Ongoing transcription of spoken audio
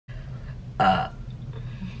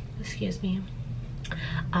Excuse me.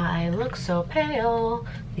 I look so pale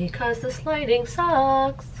because this lighting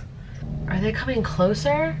sucks. Are they coming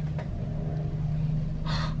closer?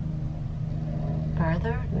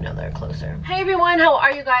 Farther? No, they're closer. Hey everyone, how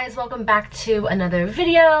are you guys? Welcome back to another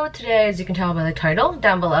video. Today, as you can tell by the title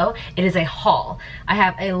down below, it is a haul. I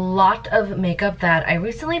have a lot of makeup that I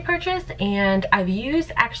recently purchased and I've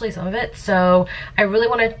used actually some of it, so I really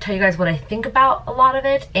want to tell you guys what I think about a lot of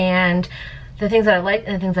it and the things that I liked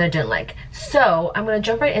and the things that I didn't like. So I'm gonna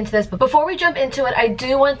jump right into this, but before we jump into it, I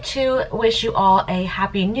do want to wish you all a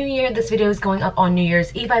happy new year. This video is going up on New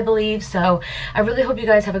Year's Eve, I believe, so I really hope you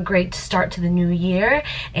guys have a great start to the new year.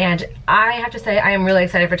 And I have to say, I am really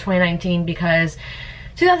excited for 2019 because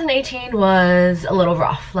 2018 was a little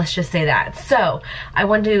rough, let's just say that. So I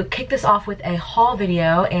wanted to kick this off with a haul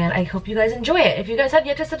video and I hope you guys enjoy it. If you guys have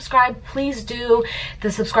yet to subscribe, please do.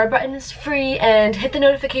 The subscribe button is free and hit the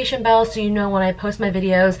notification bell so you know when I post my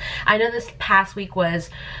videos. I know this past week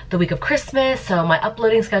was the week of Christmas, so my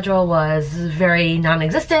uploading schedule was very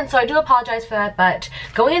non-existent, so I do apologize for that. But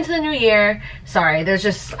going into the new year, sorry,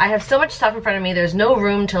 I have so much stuff in front of me, there's no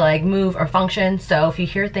room to like move or function, so if you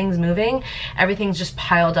hear things moving, everything's just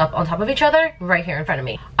piled up on top of each other right here in front of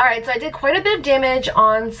me. Alright, so I did quite a bit of damage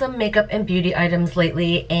on some makeup and beauty items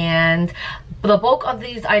lately, and the bulk of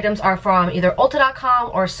these items are from either Ulta.com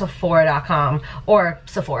or Sephora.com or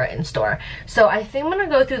Sephora in store. So I think I'm gonna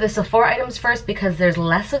go through the Sephora items first because there's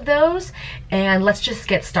less of those, and let's just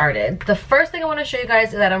get started. The first thing I want to show you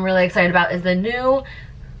guys that I'm really excited about is the new,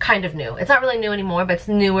 kind of new, it's not really new anymore, but it's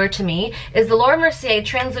newer to me, is the Laura Mercier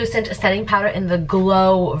translucent setting powder in the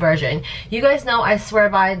glow version. You guys know I swear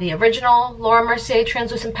by the original Laura Mercier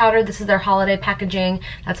translucent powder. This is their holiday packaging,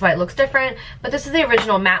 that's why it looks different, but this is the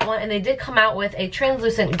original matte one, and they did come out with a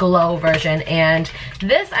translucent glow version, and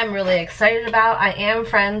this I'm really excited about. I am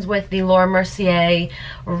friends with the Laura Mercier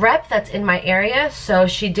rep that's in my area, so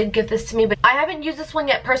she did give this to me, but I haven't used this one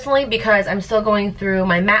yet personally because I'm still going through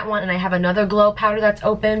my matte one and I have another glow powder that's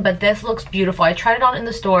open. But this looks beautiful. I tried it on in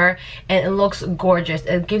the store and it looks gorgeous.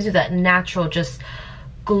 It gives you that natural just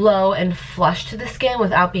glow and flush to the skin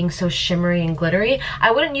without being so shimmery and glittery. I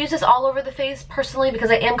wouldn't use this all over the face personally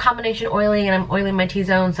because I am combination oily and I'm oiling my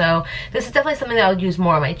T-zone, so this is definitely something that I would use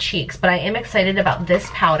more on my cheeks, but I am excited about this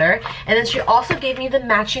powder. And then she also gave me the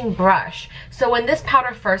matching brush. So when this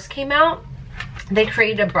powder first came out, they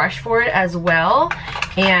created a brush for it as well,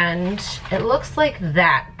 and it looks like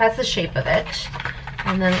that. That's the shape of it.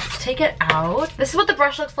 And then let's take it out. This is what the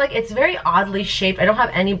brush looks like. It's very oddly shaped. I don't have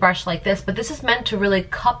any brush like this, but this is meant to really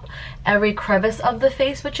cup every crevice of the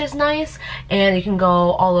face, which is nice. And you can go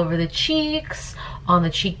all over the cheeks, on the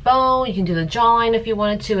cheekbone. You can do the jawline if you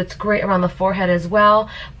wanted to. It's great around the forehead as well,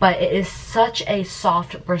 but it is such a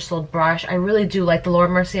soft bristled brush. I really do like the Laura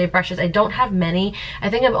Mercier brushes. I don't have many. I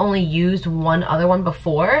think I've only used one other one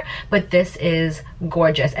before, but this is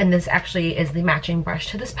gorgeous, and this actually is the matching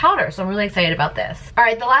brush to this powder, so I'm really excited about this. All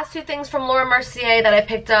right, the last two things from Laura Mercier that I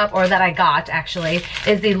picked up, or that I got actually,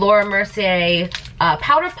 is the Laura Mercier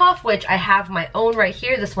powder puff, which I have my own right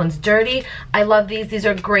here. This one's dirty. I love these. These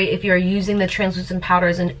are great if you're using the translucent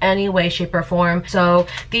powders in any way, shape, or form. So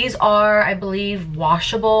these are, I believe,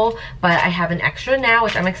 washable, but I have an extra now,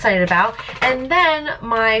 which I'm excited about. And then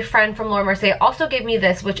my friend from Laura Mercier also gave me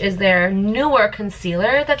this, which is their newer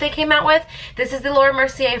concealer that they came out with. This is the Laura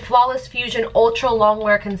Mercier Flawless Fusion Ultra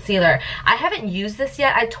Longwear Concealer. I haven't used this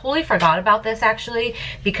yet. I totally forgot about this actually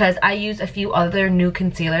because I use a few other new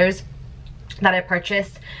concealers that I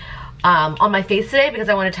purchased on my face today because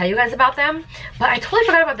I want to tell you guys about them, but I totally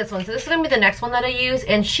forgot about this one. So this is going to be the next one that I use,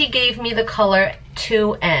 and she gave me the color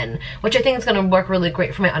 2N, which I think is going to work really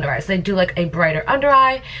great for my under eyes. So I do like a brighter under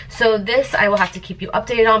eye, so this I will have to keep you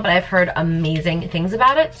updated on, but I've heard amazing things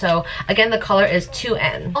about it. So again, the color is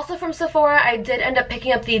 2N. Also from Sephora, I did end up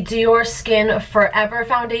picking up the Dior Skin Forever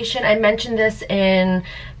foundation. I mentioned this in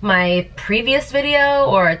my previous video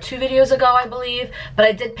or 2 videos ago, I believe, but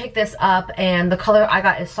I did pick this up, and the color I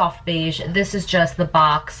got is soft beige. This is just the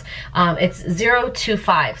box. It's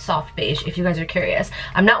 025 soft beige, if you guys are curious.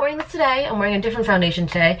 I'm not wearing this today. I'm wearing a different foundation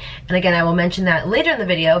today, and again, I will mention that later in the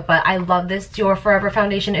video, but I love this Dior Forever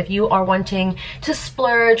foundation. If you are wanting to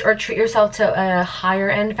splurge or treat yourself to a higher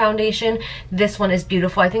end foundation, this one is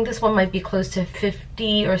beautiful. I think this one might be close to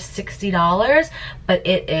 $50 or $60, but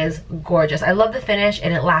it is gorgeous. I love the finish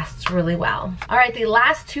and it lasts really well. All right, the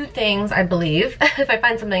last 2 things, I believe, if I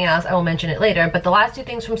find something else, I will mention it later, but the last 2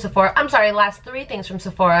 things from Sephora, I'm sorry, last 3 things from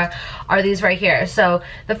Sephora are these right here. So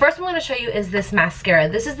the first one I'm going to show you is this mascara.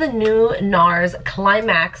 This is the new NARS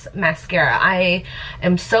Climax mascara. I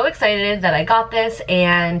am so excited that I got this,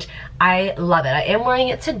 and I love it. I am wearing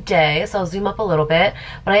it today, so I'll zoom up a little bit,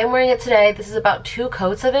 but I am wearing it today. This is about 2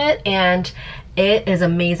 coats of it, and it is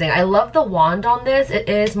amazing. I love the wand on this. It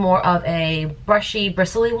is more of a brushy,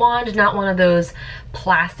 bristly wand, not one of those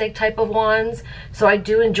plastic type of wands. So I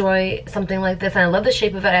do enjoy something like this, and I love the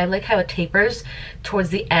shape of it. I like how it tapers towards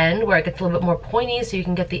the end where it gets a little bit more pointy so you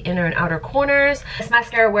can get the inner and outer corners. This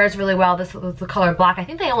mascara wears really well. This is the color black. I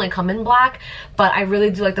think they only come in black, but I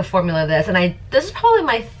really do like the formula of this. And this is probably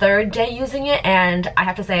my 3rd day using it, and I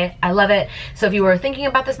have to say I love it. So if you were thinking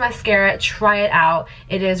about this mascara, try it out.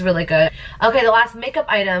 It is really good. Okay, the last makeup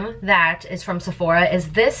item that is from Sephora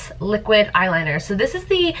is this liquid eyeliner. So this is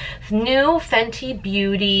the new Fenty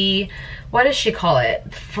Beauty, what does she call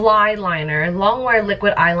it? Fly liner, long wear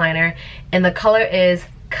liquid eyeliner, and the color is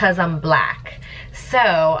 'Cause I'm Black. So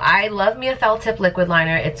I love me a felt tip liquid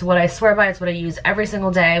liner. It's what I swear by. It's what I use every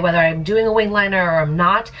single day, whether I'm doing a wing liner or I'm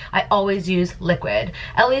not. I always use liquid,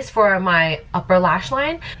 at least for my upper lash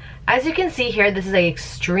line. As you can see here, this is an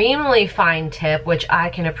extremely fine tip, which I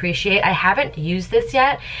can appreciate. I haven't used this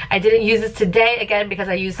yet. I didn't use this today, again, because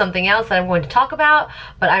I used something else that I'm going to talk about,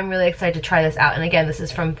 but I'm really excited to try this out. And again, this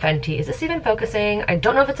is from Fenty. Is this even focusing? I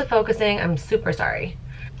don't know if it's focusing. I'm super sorry.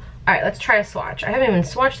 All right, let's try a swatch. I haven't even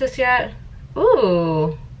swatched this yet.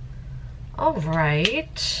 Ooh. All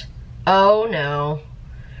right. Oh, no.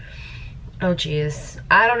 Oh geez,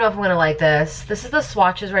 I don't know if I'm gonna like this. This is the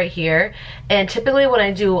swatches right here, and typically when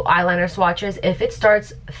I do eyeliner swatches, if it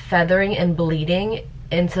starts feathering and bleeding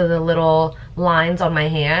into the little lines on my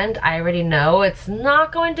hand, I already know it's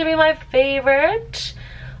not going to be my favorite.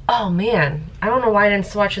 Oh man, I don't know why I didn't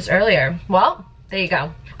swatch this earlier. Well, there you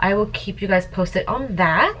go. I will keep you guys posted on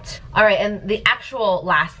that. All right, and the actual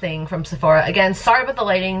last thing from Sephora, again, sorry about the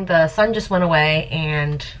lighting, the sun just went away,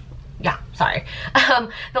 and yeah, sorry.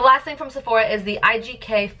 The last thing from Sephora is the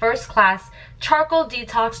IGK First Class Charcoal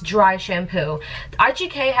Detox Dry Shampoo.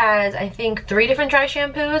 IGK has, I think, 3 different dry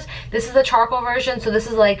shampoos. This is the charcoal version, so this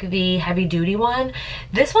is like the heavy duty one.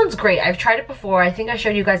 This one's great. I've tried it before. I think I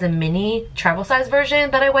showed you guys a mini travel size version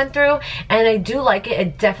that I went through, and I do like it.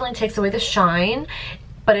 It definitely takes away the shine,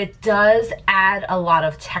 but it does add a lot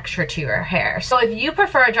of texture to your hair. So if you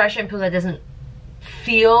prefer a dry shampoo that doesn't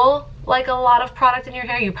feel like a lot of product in your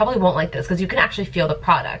hair, you probably won't like this because you can actually feel the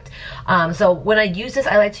product. So when I use this,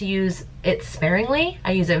 I like to use it sparingly.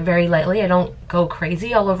 I use it very lightly. I don't go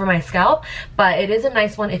crazy all over my scalp, but it is a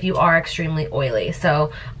nice one if you are extremely oily.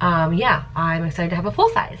 So yeah, I'm excited to have a full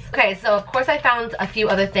size. Okay, so of course I found a few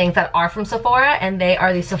other things that are from Sephora, and they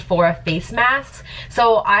are the Sephora face masks.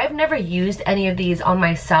 So I've never used any of these on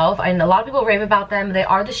myself, and a lot of people rave about them. They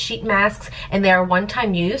are the sheet masks, and they are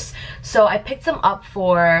one-time use. So I picked them up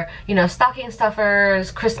for, you know, stocking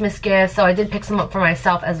stuffers, Christmas gifts. So I did pick some up for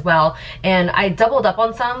myself as well, and I doubled up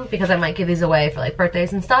on some because I might give these away for like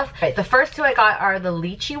birthdays and stuff. Right, the first 2 I got are the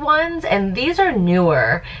lychee ones, and these are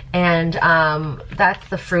newer, and that's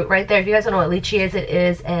the fruit right there. If you guys don't know what lychee is, it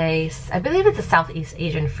is I believe it's a Southeast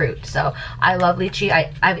Asian fruit. So I love lychee.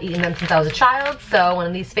 I've eaten them since I was a child, so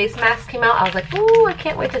when these face masks came out, I was like, ooh, I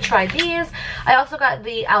can't wait to try these. I also got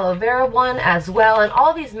the aloe vera one as well, and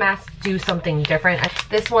all these masks do something different.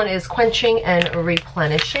 This one is quenching and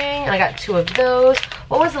replenishing, and I got 2 of those.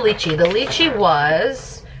 What was the lychee? The lychee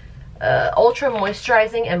was ultra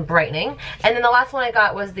moisturizing and brightening, and then the last one I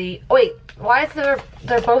got was the, oh wait, why is they're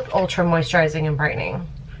both ultra moisturizing and brightening?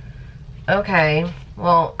 Okay,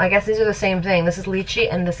 well, I guess these are the same thing. This is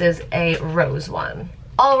lychee and this is a rose one.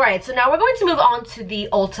 Alright, so now we're going to move on to the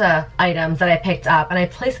Ulta items that I picked up, and I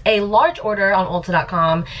placed a large order on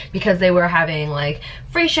Ulta.com because they were having like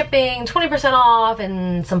free shipping, 20% off,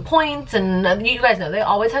 and some points, and you guys know they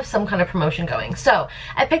always have some kind of promotion going. So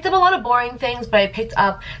I picked up a lot of boring things, but I picked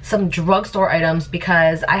up some drugstore items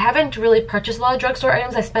because I haven't really purchased a lot of drugstore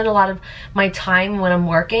items. I spend a lot of my time when I'm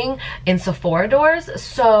working in Sephora doors,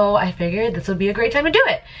 so I figured this would be a great time to do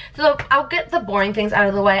it. So I'll get the boring things out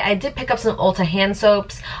of the way. I did pick up some Ulta hand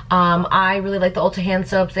soaps. I really like the Ulta hand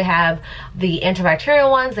soaps. They have the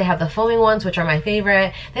antibacterial ones, they have the foaming ones, which are my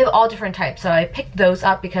favorite. They have all different types, so I picked those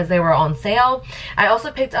up because they were on sale. I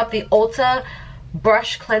also picked up the Ulta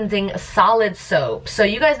brush cleansing solid soap. So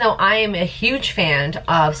you guys know I am a huge fan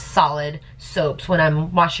of solid soaps when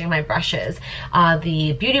I'm washing my brushes.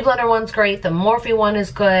 The Beauty Blender one's great, the Morphe one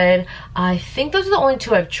is good. I think those are the only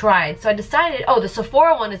 2 I've tried. So I decided, oh, the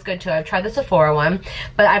Sephora one is good too. I've tried the Sephora one,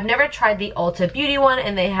 but I've never tried the Ulta Beauty one,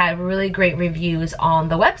 and they have really great reviews on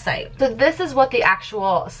the website. So this is what the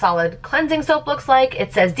actual solid cleansing soap looks like.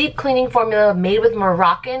 It says deep cleaning formula made with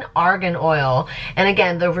Moroccan argan oil. And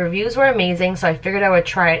again, the reviews were amazing, so I figured I would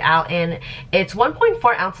try it out. And it's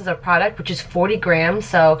 1.4 ounces of product, which is 40 grams,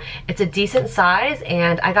 so it's a decent decent size,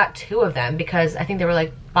 and I got 2 of them because I think they were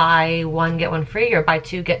like buy one get one free or buy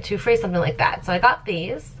 2 get 2 free, something like that. So I got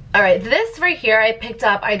these. All right, this right here I picked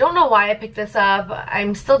up. I don't know why I picked this up.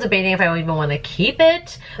 I'm still debating if I even want to keep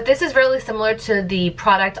it. This is really similar to the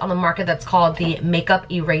product on the market that's called the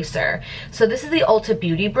Makeup Eraser. So this is the Ulta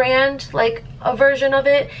Beauty brand, like a version of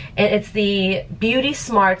it, and it's the Beauty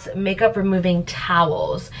Smarts Makeup Removing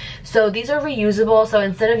Towels. So these are reusable, so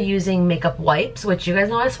instead of using makeup wipes, which you guys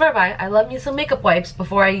know I swear by, I love me some makeup wipes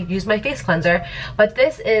before I use my face cleanser, but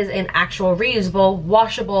this is an actual reusable,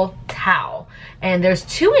 washable towel. And there's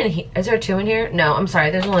 2 in here. Is there 2 in here? No, I'm sorry,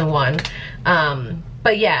 there's only 1.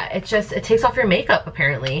 But yeah, it takes off your makeup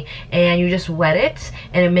apparently, and you just wet it,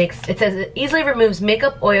 and it says it easily removes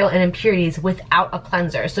makeup, oil, and impurities without a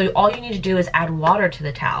cleanser. So all you need to do is add water to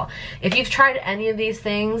the towel. If you've tried any of these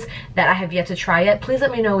things that I have yet to try yet, please let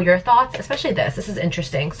me know your thoughts, especially this. This is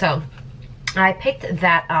interesting. So I picked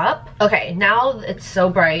that up. Okay, now it's so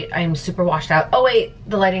bright. I'm super washed out. Oh wait,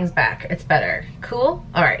 the lighting's back. It's better. Cool?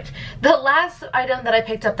 All right. The last item that I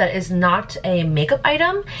picked up that is not a makeup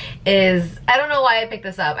item is, I don't know why I picked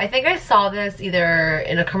this up. I think I saw this either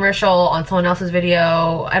in a commercial on someone else's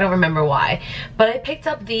video. I don't remember why. But I picked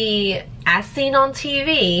up the As Seen on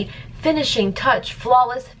TV Finishing Touch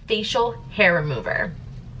Flawless Facial Hair Remover.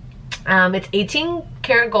 It's 18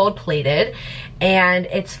 karat gold plated, and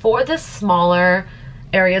it's for the smaller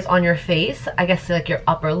areas on your face. I guess like your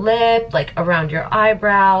upper lip, like around your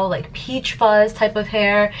eyebrow, like peach fuzz type of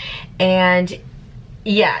hair. And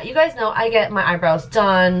yeah, you guys know I get my eyebrows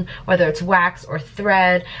done, whether it's wax or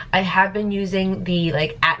thread. I have been using the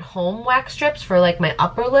like at-home wax strips for like my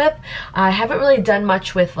upper lip. I haven't really done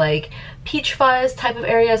much with like peach fuzz type of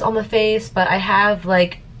areas on the face, but I have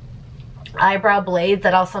like eyebrow blades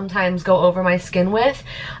that I'll sometimes go over my skin with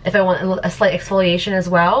if I want a slight exfoliation as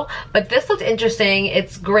well. But this looked interesting.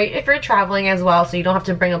 It's great if you're traveling as well, so you don't have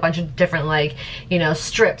to bring a bunch of different, like, you know,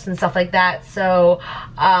 strips and stuff like that. So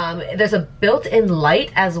there's a built-in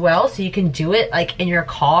light as well, so you can do it like in your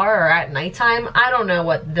car or at nighttime. I don't know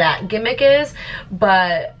what that gimmick is,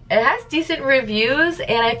 but it has decent reviews,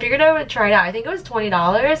 and I figured I would try it out. I think it was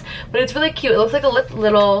 $20, but it's really cute. It looks like a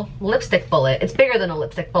little lipstick bullet. It's bigger than a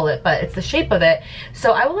lipstick bullet, but it's the shape of it.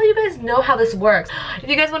 So I will let you guys know how this works. If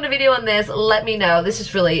you guys want a video on this, let me know. This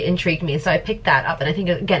just really intrigued me, so I picked that up, and I think,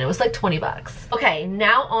 again, it was like 20 bucks. Okay,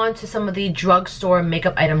 now on to some of the drugstore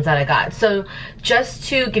makeup items that I got. So just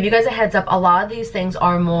to give you guys a heads up, a lot of these things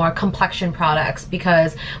are more complexion products,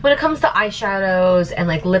 because when it comes to eyeshadows and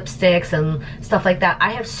like lipsticks and stuff like that,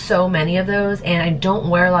 I have so many of those, and I don't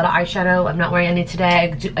wear a lot of eyeshadow. I'm not wearing any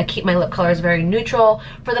today. I keep my lip colors very neutral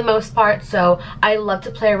for the most part, so I love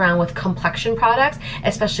to play around with complexion products,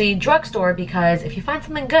 especially drugstore, because if you find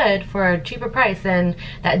something good for a cheaper price than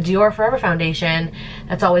that Dior Forever foundation,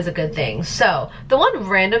 that's always a good thing. So the one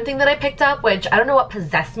random thing that I picked up, which I don't know what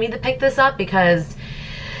possessed me to pick this up, because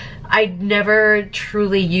I never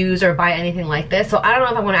truly use or buy anything like this, so I don't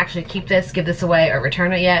know if I'm going to actually keep this, give this away, or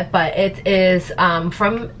return it yet. But it is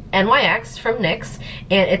from NYX, from NYX,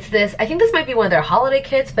 and it's this, I think this might be one of their holiday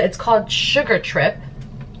kits, but it's called Sugar Trip,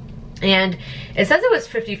 and it says it was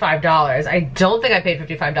 $55. I don't think I paid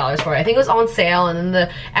 $55 for it. I think it was on sale, and then the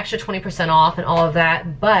extra 20% off and all of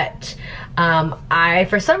that. But I,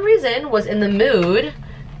 for some reason, was in the mood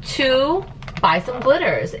to buy some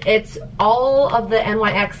glitters. It's all of the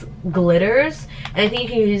NYX glitters, and I think you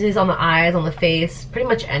can use these on the eyes, on the face, pretty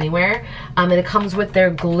much anywhere. And it comes with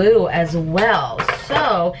their glue as well.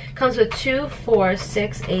 So it comes with 2, 4,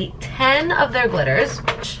 6, 8, 10 of their glitters.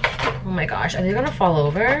 Oh my gosh, are they gonna fall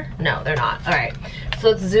over? No, they're not. All right, so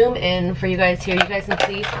let's zoom in for you guys here. You guys can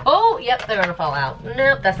see. Oh, yep, they're gonna fall out.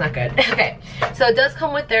 Nope, that's not good. Okay, so it does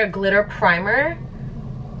come with their glitter primer.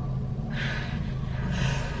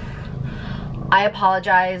 I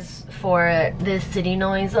apologize for the city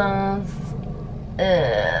noises.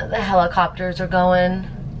 The helicopters are going.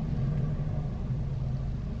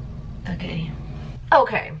 Okay.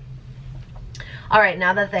 Okay. Alright,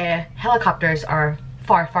 now that the helicopters are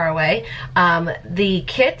far away, the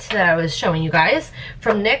kit that I was showing you guys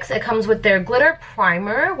from NYX, it comes with their glitter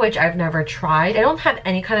primer, which I've never tried. I don't have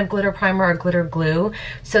any kind of glitter primer or glitter glue,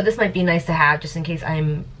 so this might be nice to have just in case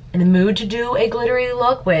I'm in the mood to do a glittery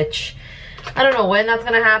look, which I don't know when that's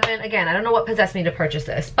gonna happen. Again, I don't know what possessed me to purchase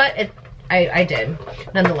this, but I did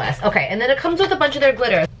nonetheless. Okay, and then it comes with a bunch of their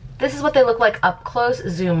glitters. This is what they look like up close,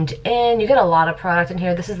 zoomed in. You get a lot of product in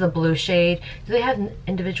here. This is the blue shade. Do they have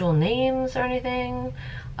individual names or anything?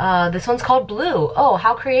 This one's called Blue. Oh,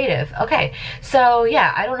 how creative. Okay, so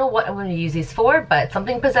yeah, I don't know what I'm going to use these for, but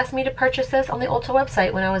something possessed me to purchase this on the Ulta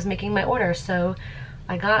website when I was making my order, so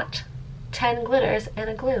I got 10 glitters and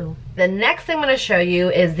a glue. The next thing I'm going to show you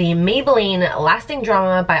is the Maybelline Lasting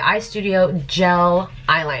Drama by Eye Studio Gel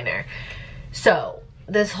Eyeliner. So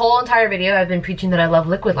this whole entire video I've been preaching that I love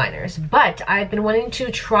liquid liners, but I've been wanting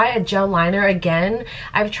to try a gel liner again.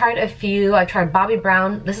 I've tried a few. I've tried Bobbi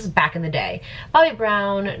Brown. This is back in the day. Bobbi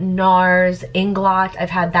Brown, NARS, Inglot. I've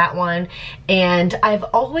had that one, and I've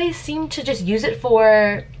always seemed to just use it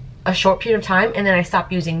for a short period of time, and then I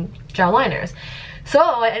stopped using gel liners. So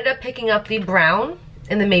I ended up picking up the brown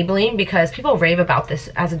in the Maybelline because people rave about this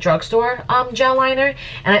as a drugstore gel liner,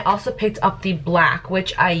 and I also picked up the black,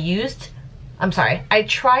 which I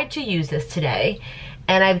tried to use this today,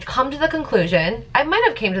 and I've come to the conclusion, I might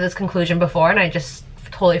have came to this conclusion before and I just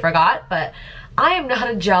totally forgot, but I am not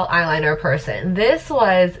a gel eyeliner person. This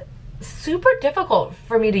was super difficult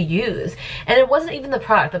for me to use, and it wasn't even the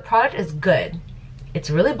product. The product is good. It's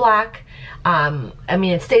really black. I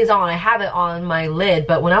mean, it stays on. I have it on my lid,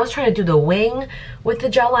 but when I was trying to do the wing with the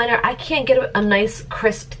gel liner, I can't get a nice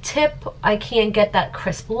crisp tip. I can't get that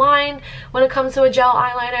crisp line when it comes to a gel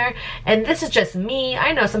eyeliner, and this is just me.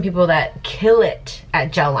 I know some people that kill it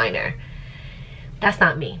at gel liner. That's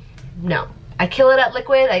not me. No, I kill it at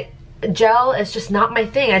liquid. Gel is just not my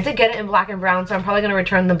thing. I did get it in black and brown, so I'm probably going to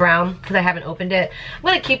return the brown because I haven't opened it. I'm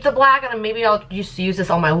going to keep the black, and maybe I'll just use this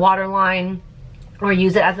on my waterline, or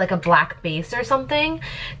use it as like a black base or something,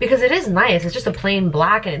 because it is nice. It's just a plain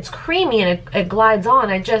black and it's creamy and it glides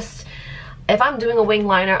on. If I'm doing a wing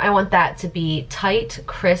liner, I want that to be tight,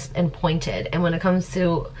 crisp, and pointed. And when it comes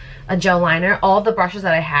to a gel liner, all the brushes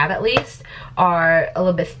that I have at least are a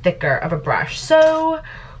little bit thicker of a brush. So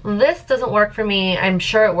this doesn't work for me. I'm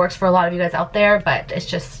sure it works for a lot of you guys out there, but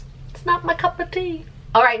it's not my cup of tea.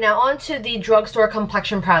 Alright, now on to the drugstore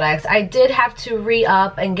complexion products. I did have to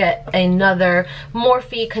re-up and get another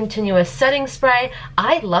Morphe Continuous Setting Spray.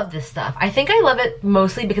 I love this stuff. I think I love it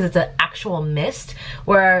mostly because it's an actual mist,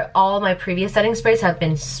 where all my previous setting sprays have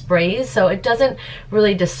been sprays, so it doesn't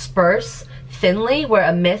really disperse thinly, where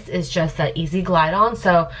a mist is just that easy glide on.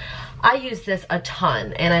 So I use this a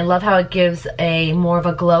ton, and I love how it gives a more of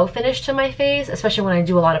a glow finish to my face, especially when I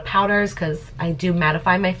do a lot of powders, because I do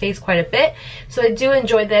mattify my face quite a bit. So I do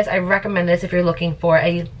enjoy this. I recommend this if you're looking for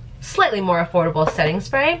a slightly more affordable setting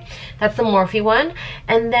spray. That's the Morphe one.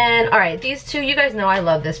 And then, alright, these two, you guys know I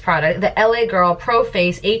love this product. The LA Girl Pro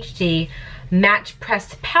Face HD Matte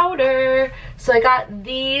Pressed Powder. So I got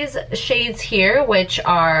these shades here, which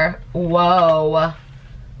are, whoa.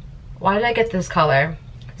 Why did I get this color?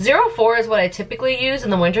 04 is what I typically use in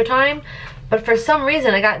the wintertime, but for some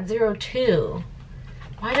reason I got 02.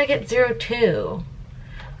 Why did I get 02?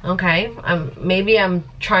 Okay, maybe I'm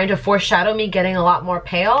trying to foreshadow me getting a lot more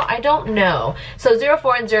pale. I don't know. So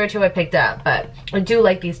 04 and 02 I picked up, but I do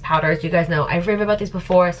like these powders. You guys know I've raved about these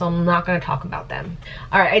before, so I'm not going to talk about them.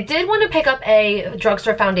 Alright, I did want to pick up a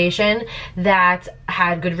drugstore foundation that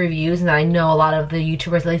had good reviews, and that I know a lot of the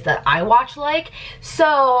YouTubers, at least that I watch, like.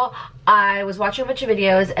 So I was watching a bunch of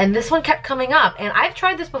videos, and this one kept coming up, and I've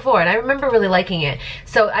tried this before, and I remember really liking it.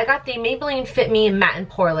 So I got the Maybelline Fit Me Matte and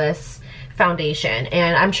Poreless foundation,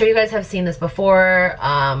 and I'm sure you guys have seen this before.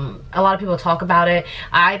 A lot of people talk about it.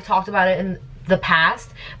 I've talked about it in the past,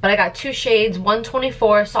 but I got two shades,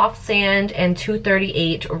 124 Soft Sand and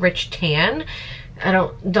 238 Rich Tan.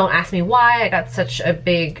 Don't ask me why I got such a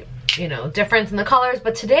big, you know, difference in the colors,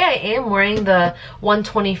 but today I am wearing the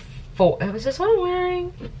 124. Was this what I'm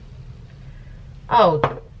wearing? Oh,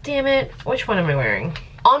 damn it. Which one am I wearing?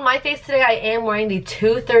 On my face today, I am wearing the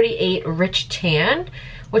 238 Rich Tan,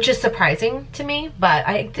 which is surprising to me, but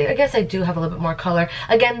I guess I do have a little bit more color.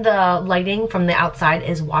 Again, the lighting from the outside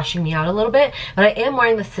is washing me out a little bit, but I am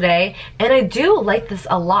wearing this today, and I do like this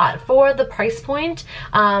a lot. For the price point,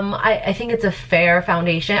 I think it's a fair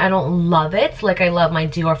foundation. I don't love it like I love my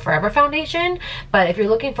Dior Forever foundation, but if you're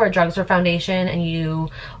looking for a drugstore foundation and you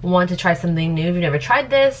want to try something new, if you've never tried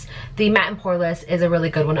this, the Matte and Poreless is a really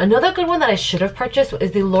good one. Another good one that I should have purchased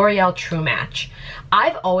is the L'Oreal True Match.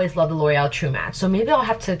 I've always loved the L'Oreal True Match, so maybe I'll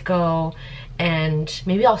have to go and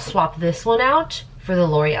maybe I'll swap this one out for the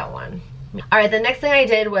L'Oreal one. Alright, the next thing I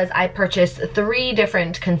did was I purchased 3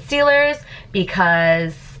 different concealers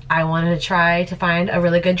because I wanted to try to find a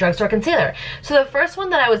really good drugstore concealer. So the first one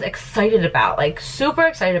that I was excited about, like super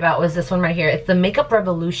excited about, was this one right here. It's the Makeup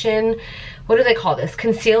Revolution, what do they call this?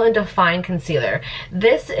 Conceal and Define Concealer.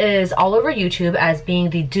 This is all over YouTube as being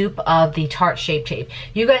the dupe of the Tarte Shape Tape.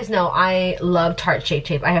 You guys know I love Tarte Shape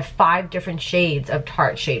Tape. I have 5 different shades of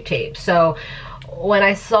Tarte Shape Tape. So when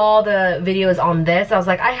I saw the videos on this, I was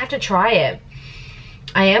like, I have to try it.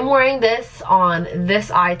 I am wearing this on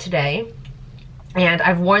this eye today, and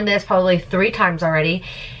I've worn this probably 3 times already,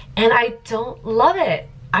 and I don't love it.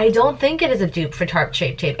 I don't think it is a dupe for Tarte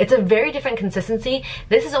Shape Tape. It's a very different consistency.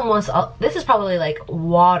 This is almost, this is probably like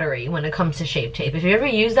watery when it comes to Shape Tape. If you ever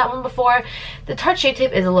used that one before, the Tarte Shape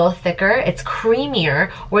Tape is a little thicker. It's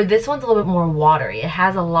creamier, where this one's a little bit more watery. It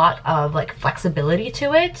has a lot of like flexibility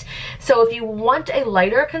to it. So if you want a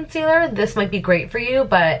lighter concealer, this might be great for you,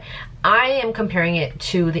 but I am comparing it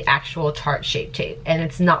to the actual Tarte Shape Tape, and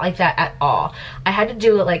it's not like that at all. I had to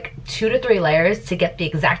do like 2 to 3 layers to get the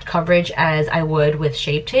exact coverage as I would with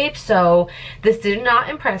Shape Tape, so this did not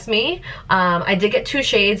impress me. I did get 2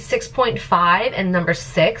 shades, 6.5 and number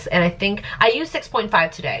 6, and I think I used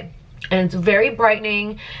 6.5 today. And it's very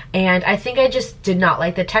brightening, and I think I just did not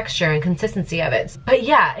like the texture and consistency of it. But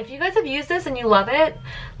yeah, if you guys have used this and you love it,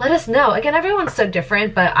 let us know. Again, everyone's so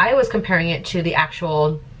different, but I was comparing it to the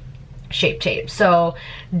actual Shape Tape, so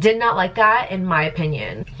did not like that in my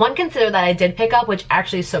opinion. One concealer that I did pick up, which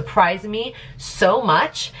actually surprised me so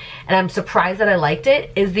much, and I'm surprised that I liked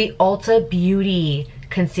it, is the Ulta Beauty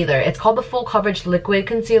concealer. It's called the Full Coverage Liquid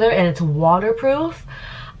Concealer, and it's waterproof.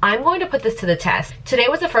 I'm going to put this to the test. Today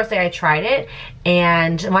was the first day I tried it,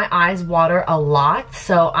 and my eyes water a lot,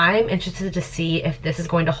 so I'm interested to see if this is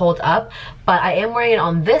going to hold up. But I am wearing it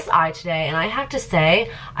on this eye today, and I have to say,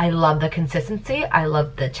 I love the consistency, I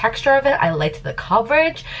love the texture of it, I liked the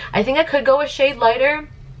coverage. I think I could go a shade lighter,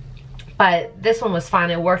 but this one was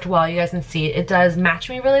fine. It worked well. You guys can see it does match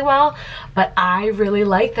me really well, but I really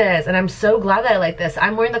like this, and I'm so glad that I like this.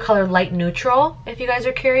 I'm wearing the color Light Neutral, if you guys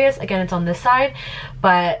are curious. Again, it's on this side,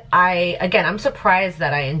 but I'm surprised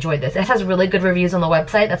that I enjoyed this. It has really good reviews on the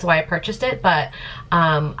website. That's why I purchased it, but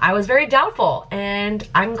I was very doubtful, and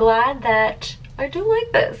I'm glad that I do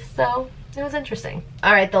like this, so it was interesting.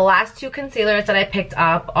 All right, the last 2 concealers that I picked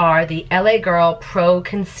up are the LA Girl Pro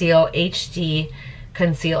Conceal HD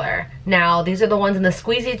concealer. Now, these are the ones in the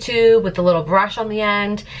squeezy tube with the little brush on the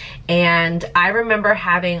end, and I remember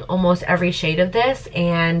having almost every shade of this,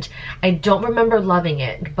 and I don't remember loving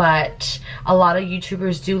it, but a lot of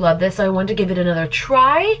YouTubers do love this, so I wanted to give it another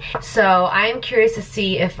try. So I'm curious to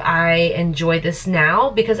see if I enjoy this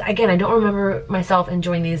now, because again, I don't remember myself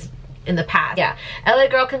enjoying these in the past. Yeah, LA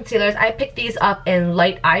Girl concealers, I picked these up in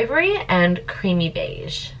Light Ivory and Creamy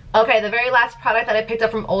Beige. Okay, the very last product that I picked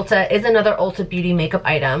up from Ulta is another Ulta Beauty makeup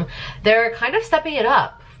item. They're kind of stepping it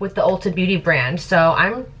up with the Ulta Beauty brand, so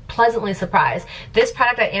I'm pleasantly surprised. This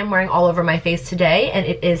product I am wearing all over my face today, and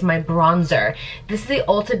it is my bronzer. This is the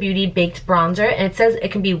Ulta Beauty Baked Bronzer, and it says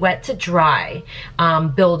it can be wet to dry,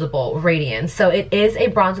 buildable radiance. So it is a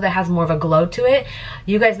bronzer that has more of a glow to it.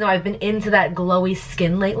 You guys know I've been into that glowy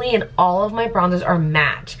skin lately, and all of my bronzers are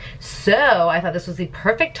matte. So I thought this was the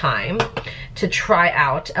perfect time to try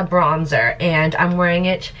out a bronzer, and I'm wearing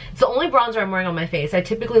it. It's the only bronzer I'm wearing on my face. I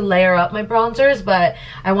typically layer up my bronzers, but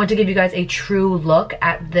I want to give you guys a true look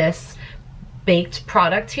at this baked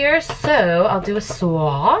product here. So I'll do a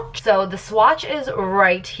swatch. So the swatch is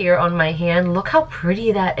right here on my hand. Look how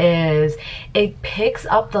pretty that is. It picks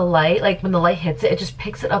up the light, like when the light hits it, it just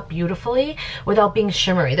picks it up beautifully without being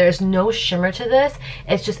shimmery. There's no shimmer to this.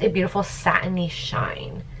 It's just a beautiful satiny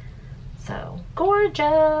shine. So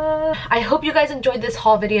gorgeous. I hope you guys enjoyed this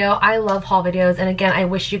haul video. I love haul videos, and again, I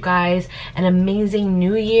wish you guys an amazing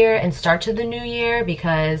new year and start to the new year,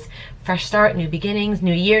 because fresh start, new beginnings,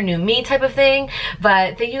 new year, new me type of thing.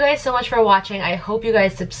 But thank you guys so much for watching. I hope you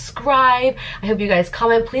guys subscribe. I hope you guys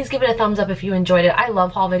comment. Please give it a thumbs up if you enjoyed it. I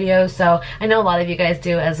love haul videos, so I know a lot of you guys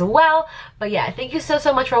do as well. But yeah, thank you so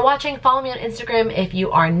much for watching. Follow me on Instagram if you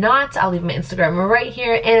are not. I'll leave my Instagram right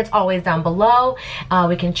here, and it's always down below.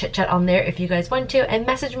 We can chit chat on there if you guys want to, and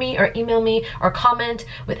message me or email me or comment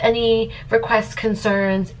with any requests,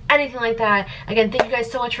 concerns, anything like that. Again, thank you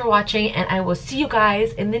guys so much for watching, and I will see you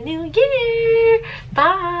guys in the new year.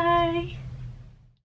 Bye.